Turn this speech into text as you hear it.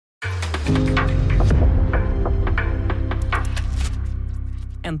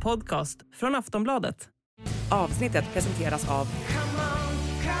podcast från Aftonbladet. Avsnittet presenteras av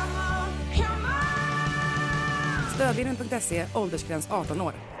Stödlinjen.se, åldersgräns 18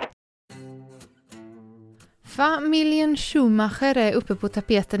 år. Familjen Schumacher är uppe på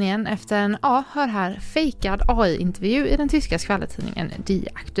tapeten igen efter en, hör här, fejkad AI-intervju i den tyska skvallertidningen Die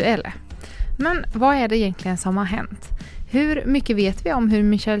Aktuelle. Men vad är det egentligen som har hänt? Hur mycket vet vi om hur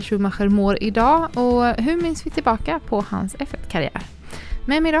Michael Schumacher mår idag och hur minns vi tillbaka på hans F1-karriär?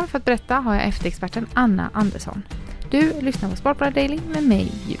 Med mig idag för att berätta har jag F1-experten Anna Andersson. Du lyssnar på Sportbladet Daily med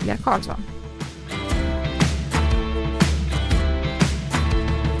mig, Julia Karlsson.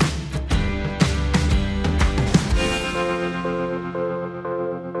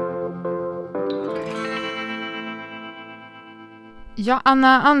 Ja,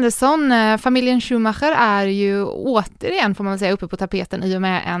 Anna Andersson, familjen Schumacher är ju återigen, får man säga, uppe på tapeten i och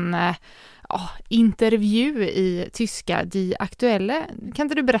med en intervju i tyska Die Aktuelle. Kan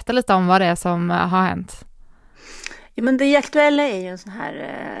inte du berätta lite om vad det är som har hänt? Ja, men Die Aktuelle är ju en sån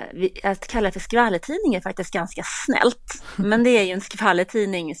här, att kalla det för skvallertidning är faktiskt ganska snällt. Men det är ju en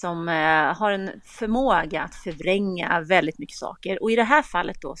skvallertidning som har en förmåga att förvränga väldigt mycket saker. Och i det här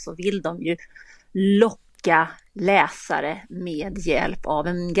fallet då så vill de ju locka läsare med hjälp av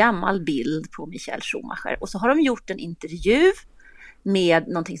en gammal bild på Michael Schumacher. Och så har de gjort en intervju med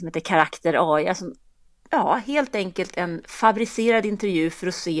någonting som heter karaktär AI. Alltså, helt enkelt en fabricerad intervju för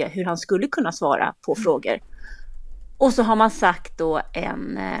att se hur han skulle kunna svara på frågor. Och så har man sagt då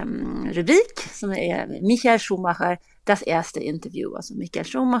en rubrik som är Michael Schumacher, das erste intervju. Alltså Michael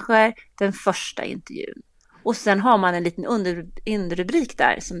Schumacher, den första intervjun. Och sen har man en liten underrubrik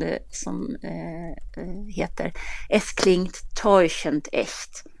där som heter Es klingt täuschend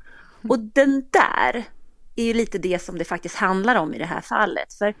echt. Och den där är ju lite det som det faktiskt handlar om i det här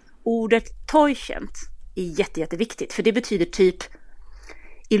fallet. För ordet täuschend är jätteviktigt. För det betyder typ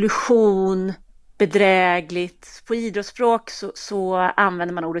illusion, bedrägligt. På idrottsspråk så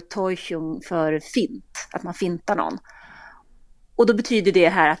använder man ordet täuschung för fint. Att man fintar någon. Och då betyder det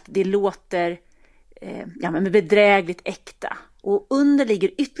här att det låter men bedrägligt äkta. Och under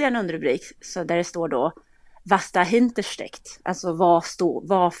ligger ytterligare en underrubrik så där det står då was dahinter steckt. Alltså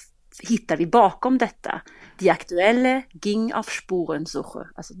vad hittar vi bakom detta? Die Aktuelle ging auf Spurensuche.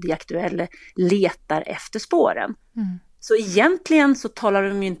 Alltså Die Aktuelle letar efter spåren. Så egentligen så talar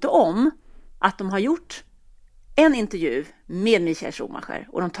de ju inte om att de har gjort en intervju med Michael Schumacher.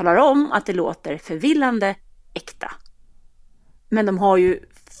 Och de talar om att det låter förvillande äkta. Men de har ju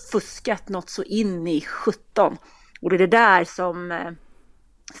fuskat något så in i 17. Och det är det där som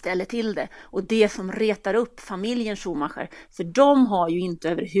ställer till det. Och det som retar upp familjen Schumacher. För de har ju inte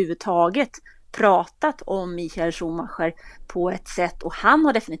överhuvudtaget pratat om Michael Schumacher på ett sätt. Och han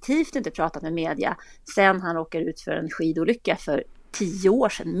har definitivt inte pratat med media sen han råkar ut för en skidolycka för 10 år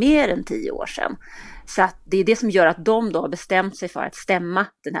sedan. Mer än 10 år sedan. Så att det är det som gör att de då har bestämt sig för att stämma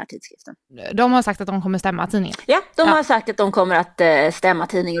den här tidskriften. De har sagt att de kommer stämma tidningen. Ja, de har sagt att de kommer att stämma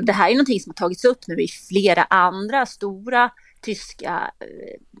tidningen. Och det här är någonting som har tagits upp nu i flera andra stora tyska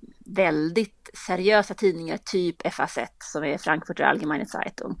väldigt seriösa tidningar. Typ FAZ som är Frankfurter Allgemeine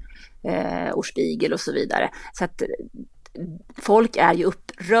Zeitung, och Spiegel och så vidare. Så att folk är ju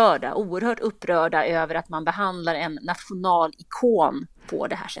upprörda, oerhört upprörda över att man behandlar en nationalikon på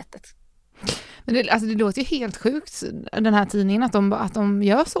det här sättet. Men det låter ju helt sjukt, den här tidningen, att de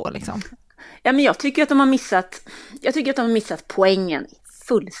gör så liksom. Ja, men jag tycker att de har missat poängen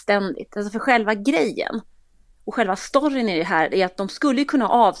fullständigt. Alltså för själva grejen och själva storyn i det här är att de skulle kunna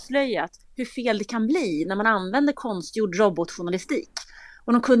avslöja hur fel det kan bli när man använder konstgjord robotjournalistik.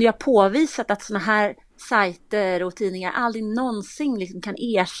 Och de kunde ju ha påvisat att såna här sajter och tidningar aldrig någonsin liksom kan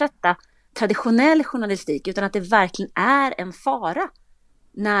ersätta traditionell journalistik, utan att det verkligen är en fara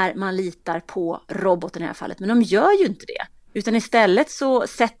när man litar på roboten i det här fallet. Men de gör ju inte det. Utan istället så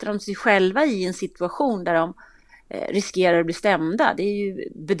sätter de sig själva i en situation där de riskerar att bli stämda. Det är ju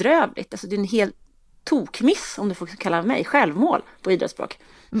bedrövligt. Alltså det är en hel tokmiss, om du får kalla mig, självmål på idrottsspråk.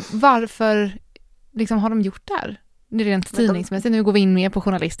 Varför liksom har de gjort det här? Det är rent tidningsmässigt. Nu går vi in mer på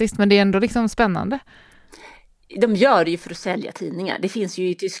journalistiskt, men det är ändå liksom spännande. De gör det ju för att sälja tidningar. Det finns ju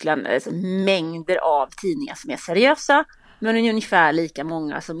i Tyskland mängder av tidningar som är seriösa, men det är ungefär lika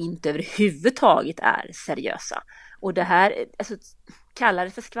många som inte överhuvudtaget är seriösa. Och det här, alltså, kallar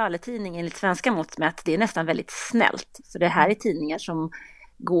det för skvallertidning enligt svenska mått mätt, det är nästan väldigt snällt. För det här är tidningar som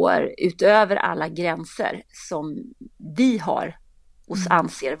går utöver alla gränser som vi har och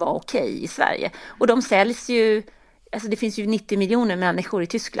anser vara okej i Sverige. Och de säljs ju, alltså det finns ju 90 miljoner människor i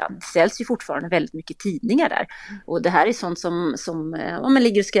Tyskland. Det säljs ju fortfarande väldigt mycket tidningar där. Och det här är sånt som om man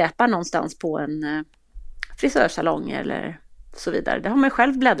ligger och skräpar någonstans på en frisörsalong eller så vidare. Det har man ju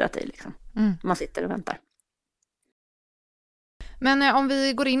själv bläddrat i liksom. Man sitter och väntar. Men om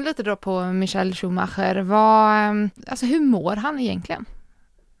vi går in lite då på Michael Schumacher, hur mår han egentligen?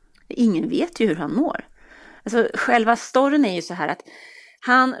 Ingen vet ju hur han mår. Alltså, själva storyn är ju så här att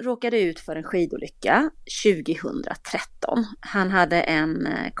han råkade ut för en skidolycka 2013. Han hade en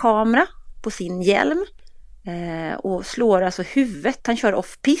kamera på sin hjälm och slår alltså huvudet. Han kör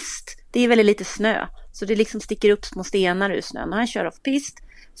off-pist. Det är väldigt lite snö, så det liksom sticker upp små stenar ur snön. Och han kör off-pist,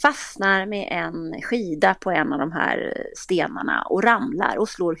 fastnar med en skida på en av de här stenarna och ramlar och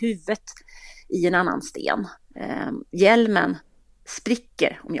slår huvudet i en annan sten. Hjälmen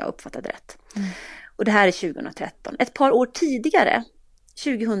spricker, om jag uppfattade rätt. Och det här är 2013. Ett par år tidigare,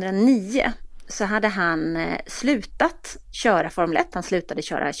 2009, så hade han slutat köra Formel 1. Han slutade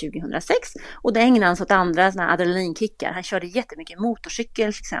köra 2006 och det ägnade han sig åt andra såna adrenalinkickar. Han körde jättemycket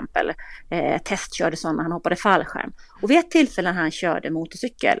motorcykel till exempel. Testkörde sådana, han hoppade fallskärm. Och vid ett tillfälle när han körde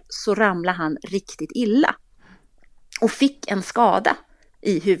motorcykel så ramlade han riktigt illa och fick en skada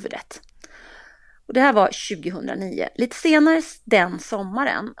i huvudet. Och det här var 2009. Lite senare den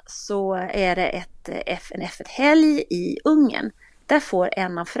sommaren så är det en F1-helg i Ungern. Där får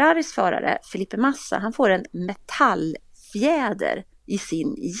en av Ferraris förare, Felipe Massa, han får en metallfjäder i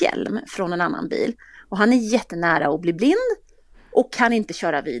sin hjälm från en annan bil. Och han är jättenära att bli blind och kan inte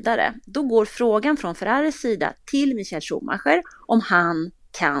köra vidare. Då går frågan från Ferraris sida till Michael Schumacher om han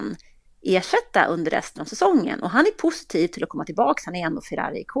kan ersätta under resten av säsongen. Och han är positiv till att komma tillbaka, han är ändå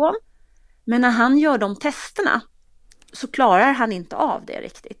Ferrari-ikon. Men när han gör de testerna så klarar han inte av det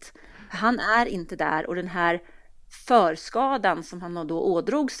riktigt. Han är inte där och den här förskadan som han då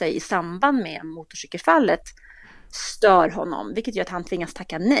ådrog sig i samband med motorcykelfallet stör honom, vilket gör att han tvingas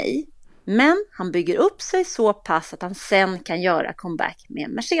tacka nej. Men han bygger upp sig så pass att han sen kan göra comeback med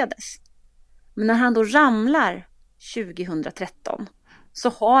Mercedes. Men när han då ramlar 2013 så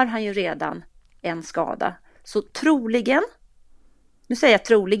har han ju redan en skada. Så troligen, nu säger jag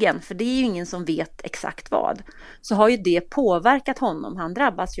troligen för det är ju ingen som vet exakt vad, så har ju det påverkat honom. Han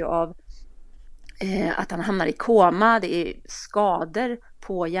drabbas ju av att han hamnar i koma, det är skador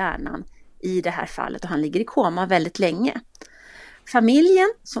på hjärnan i det här fallet och han ligger i koma väldigt länge.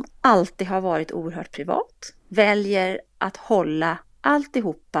 Familjen, som alltid har varit oerhört privat, väljer att hålla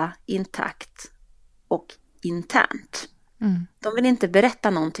alltihopa intakt och internt. De vill inte berätta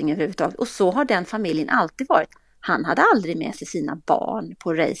någonting överhuvudtaget och så har den familjen alltid varit. Han hade aldrig med sig sina barn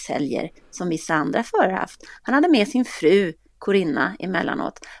på racehelger som vissa andra förare haft. Han hade med sin fru Corinna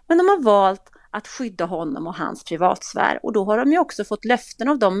emellanåt, men de har valt att skydda honom och hans privatsfär. Och då har de ju också fått löften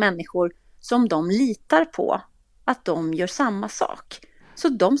av de människor som de litar på att de gör samma sak. Så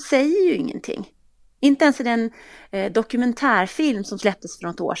de säger ju ingenting. Inte ens i den dokumentärfilm som släpptes för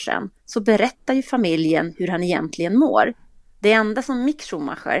något år sedan så berättar ju familjen hur han egentligen mår. Det enda som Mick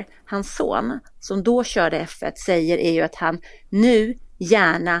Schumacher, hans son, som då körde F1 säger är ju att han nu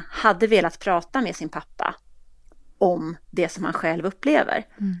gärna hade velat prata med sin pappa om det som han själv upplever.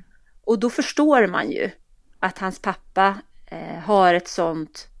 Och då förstår man ju att hans pappa har ett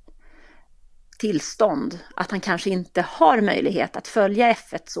sånt tillstånd att han kanske inte har möjlighet att följa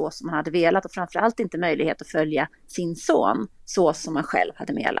F1 så som han hade velat och framförallt inte möjlighet att följa sin son så som han själv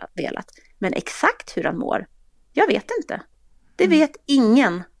hade velat. Men exakt hur han mår, jag vet inte. Det vet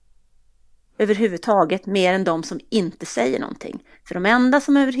ingen överhuvudtaget mer än de som inte säger någonting. För de enda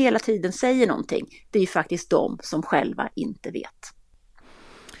som över hela tiden säger någonting, det är ju faktiskt de som själva inte vet.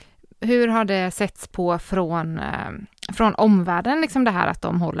 Hur har det setts på från omvärlden, liksom det här att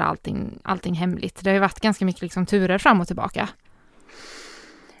de håller allting hemligt? Det har ju varit ganska mycket liksom turer fram och tillbaka.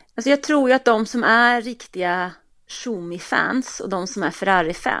 Alltså jag tror ju att de som är riktiga Schumi-fans och de som är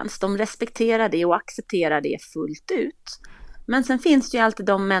Ferrari-fans, de respekterar det och accepterar det fullt ut. Men sen finns det ju alltid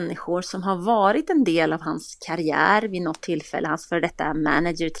de människor som har varit en del av hans karriär vid något tillfälle, hans för detta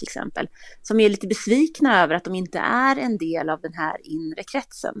manager till exempel, som är lite besvikna över att de inte är en del av den här inre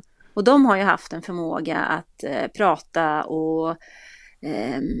kretsen. Och de har ju haft en förmåga att prata och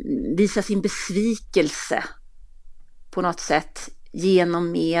visa sin besvikelse på något sätt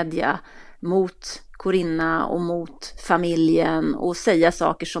genom media mot Corinna och mot familjen och säga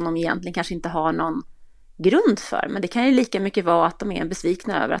saker som de egentligen kanske inte har någon grund för. Men det kan ju lika mycket vara att de är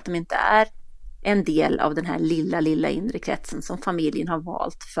besvikna över att de inte är en del av den här lilla inre kretsen som familjen har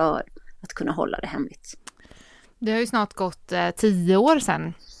valt för att kunna hålla det hemligt. Det har ju snart gått 10 år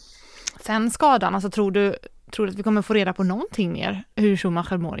sen skadan. Alltså tror du att vi kommer få reda på någonting mer hur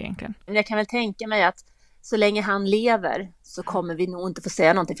Schumacher mår egentligen? Jag kan väl tänka mig att så länge han lever så kommer vi nog inte få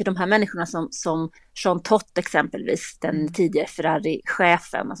säga någonting. För de här människorna som Jean Todt exempelvis, den tidigare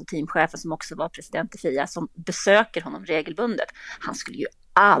Ferrari-chefen, alltså teamchefen som också var president i FIA, som besöker honom regelbundet. Han skulle ju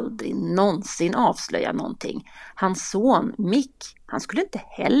aldrig någonsin avslöja någonting. Hans son Mick, han skulle inte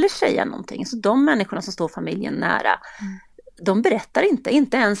heller säga någonting. Så de människorna som står familjen nära, de berättar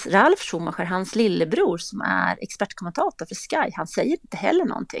inte ens Ralf Schumacher, hans lillebror som är expertkommentator för Sky, han säger inte heller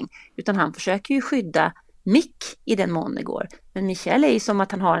någonting, utan han försöker ju skydda Mick i den mån det går. Men Michael är ju som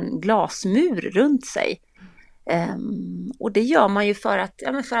att han har en glasmur runt sig. Och det gör man ju för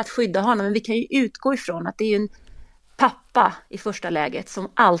att skydda honom. Men vi kan ju utgå ifrån att det är ju en pappa i första läget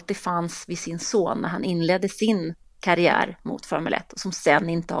som alltid fanns vid sin son när han inledde sin karriär mot Formel 1 och som sen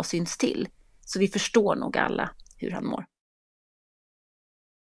inte har synts till. Så vi förstår nog alla hur han mår.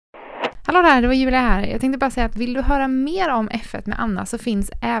 Hallå där, det var Julia här. Jag tänkte bara säga att vill du höra mer om F1 med Anna så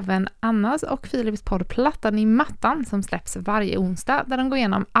finns även Annas och Philips podd Plattan i mattan som släpps varje onsdag där de går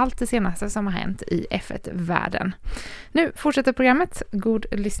igenom allt det senaste som har hänt i F1-världen. Nu fortsätter programmet. God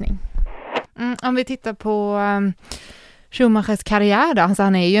lyssning. Om vi tittar på Schumachers karriär då, alltså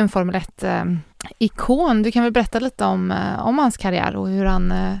han är ju en Formel 1-ikon. Du kan väl berätta lite om hans karriär och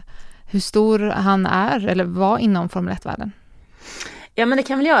hur stor han är eller var inom Formel 1-världen. Ja, men det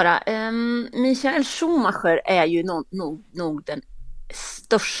kan väl göra. Michael Schumacher är ju nog den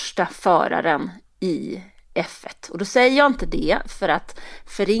största föraren i F1. Och då säger jag inte det för att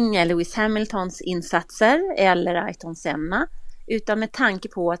förringa Lewis Hamiltons insatser eller Ayrton Senna, utan med tanke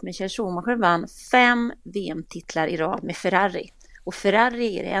på att Michael Schumacher vann 5 VM-titlar i rad med Ferrari. Och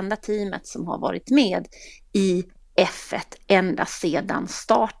Ferrari är det enda teamet som har varit med i F1 ända sedan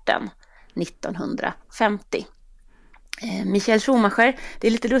starten 1950. Michael Schumacher, det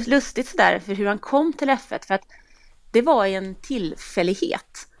är lite lustigt sådär för hur han kom till F1, för att det var en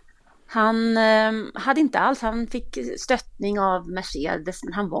tillfällighet. Han han fick stöttning av Mercedes,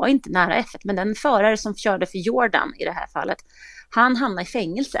 men han var inte nära F1. Men den förare som körde för Jordan i det här fallet, han hamnade i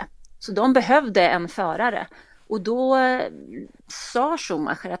fängelse. Så de behövde en förare. Och då sa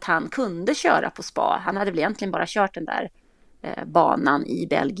Schumacher att han kunde köra på spa. Han hade väl egentligen bara kört den där banan i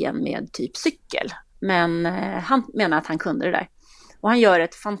Belgien med typ cykel. Men han menar att han kunde det där. Och han gör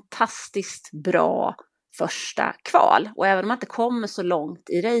ett fantastiskt bra första kval. Och även om man inte kommer så långt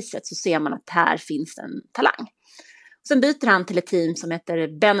i racet så ser man att här finns en talang. Sen byter han till ett team som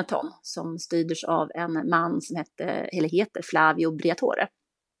heter Benetton, som styrdes av en man som heter Flavio Briatore.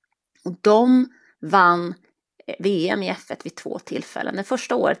 Och de vann VM i F1 vid 2 tillfällen. Det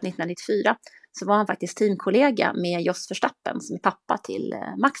första året, 1994, så var han faktiskt teamkollega med Jos Verstappen som är pappa till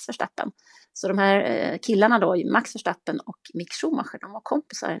Max Verstappen. Så de här killarna då, Max Verstappen och Mick Schumacher, de var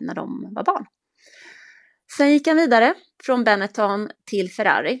kompisar när de var barn. Sen gick han vidare från Benetton till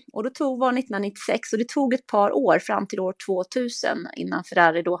Ferrari och då var 1996 och det tog ett par år fram till år 2000 innan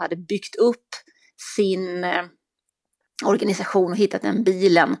Ferrari då hade byggt upp sin organisation och hittat den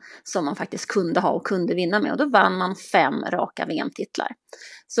bilen som man faktiskt kunde ha och kunde vinna med. Och då vann man 5 raka VM-titlar.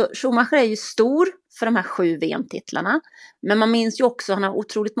 Så Schumacher är ju stor för de här 7 VM-titlarna. Men man minns ju också att han har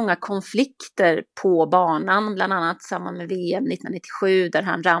otroligt många konflikter på banan. Bland annat samma med VM 1997 där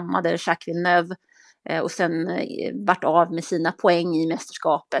han rammade Jacques Villeneuve och sen vart av med sina poäng i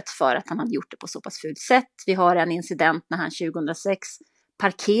mästerskapet för att han hade gjort det på så pass fult sätt. Vi har en incident när han 2006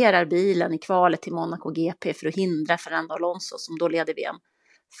 parkerar bilen i kvalet till Monaco GP för att hindra Fernando Alonso som då leder VM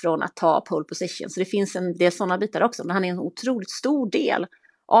från att ta pole position. Så det finns en del sådana bitar också. Men han är en otroligt stor del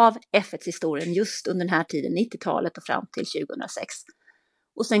av F1s historien just under den här tiden, 90-talet och fram till 2006.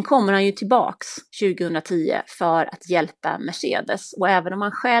 Och sen kommer han ju tillbaks 2010 för att hjälpa Mercedes. Och även om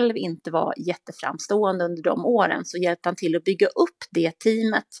han själv inte var jätteframstående under de åren så hjälpte han till att bygga upp det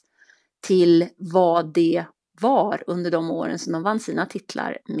teamet till vad det var under de åren som de vann sina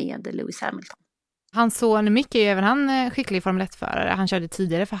titlar med Lewis Hamilton. Hans son Mycket är även han skicklig Formel 1-förare. Han körde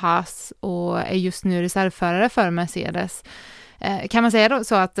tidigare för Haas och är just nu reservförare för Mercedes. Kan man säga då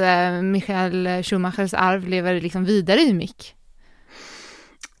så att Michael Schumachers arv lever liksom vidare i Mick?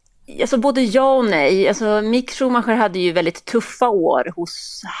 Alltså både ja och nej. Alltså Mick Schumacher hade ju väldigt tuffa år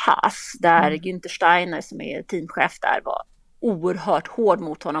hos Haas där Günther Steiner som är teamchef där var oerhört hård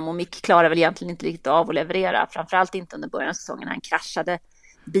mot honom och Mick klarade väl egentligen inte riktigt av att leverera, framförallt inte under början av säsongen när han kraschade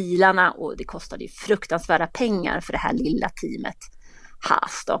bilarna och det kostade ju fruktansvärda pengar för det här lilla teamet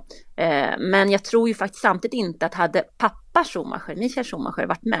Haas då. Men jag tror ju faktiskt samtidigt inte att hade pappa Schumacher, Michael Schumacher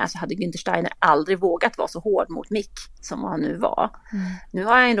varit med så hade Günther Steiner aldrig vågat vara så hård mot Mick som han nu var. Nu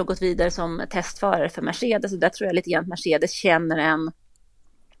har han ändå gått vidare som testförare för Mercedes och där tror jag lite grann att Mercedes känner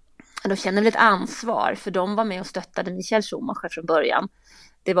de känner väl ett ansvar, för de var med och stöttade Michael Schumacher från början.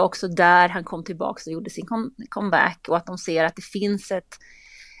 Det var också där han kom tillbaka och gjorde sin comeback, och att de ser att det finns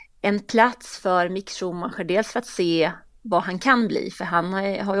en plats för Mick Schumacher, dels för att se vad han kan bli, för han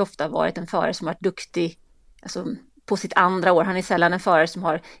har ju ofta varit en förare som har varit duktig alltså, på sitt andra år. Han är sällan en förare som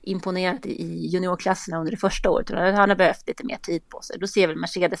har imponerat i juniorklasserna under det första året, utan han har behövt lite mer tid på sig. Då ser väl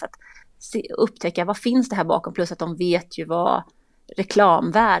Mercedes att upptäcka vad finns det här bakom, plus att de vet ju vad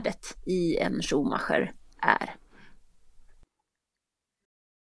reklamvärdet i en Schumacher är.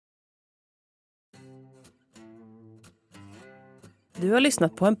 Du har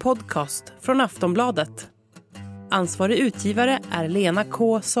lyssnat på en podcast från Aftonbladet. Ansvarig utgivare är Lena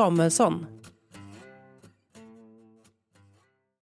K. Samuelsson.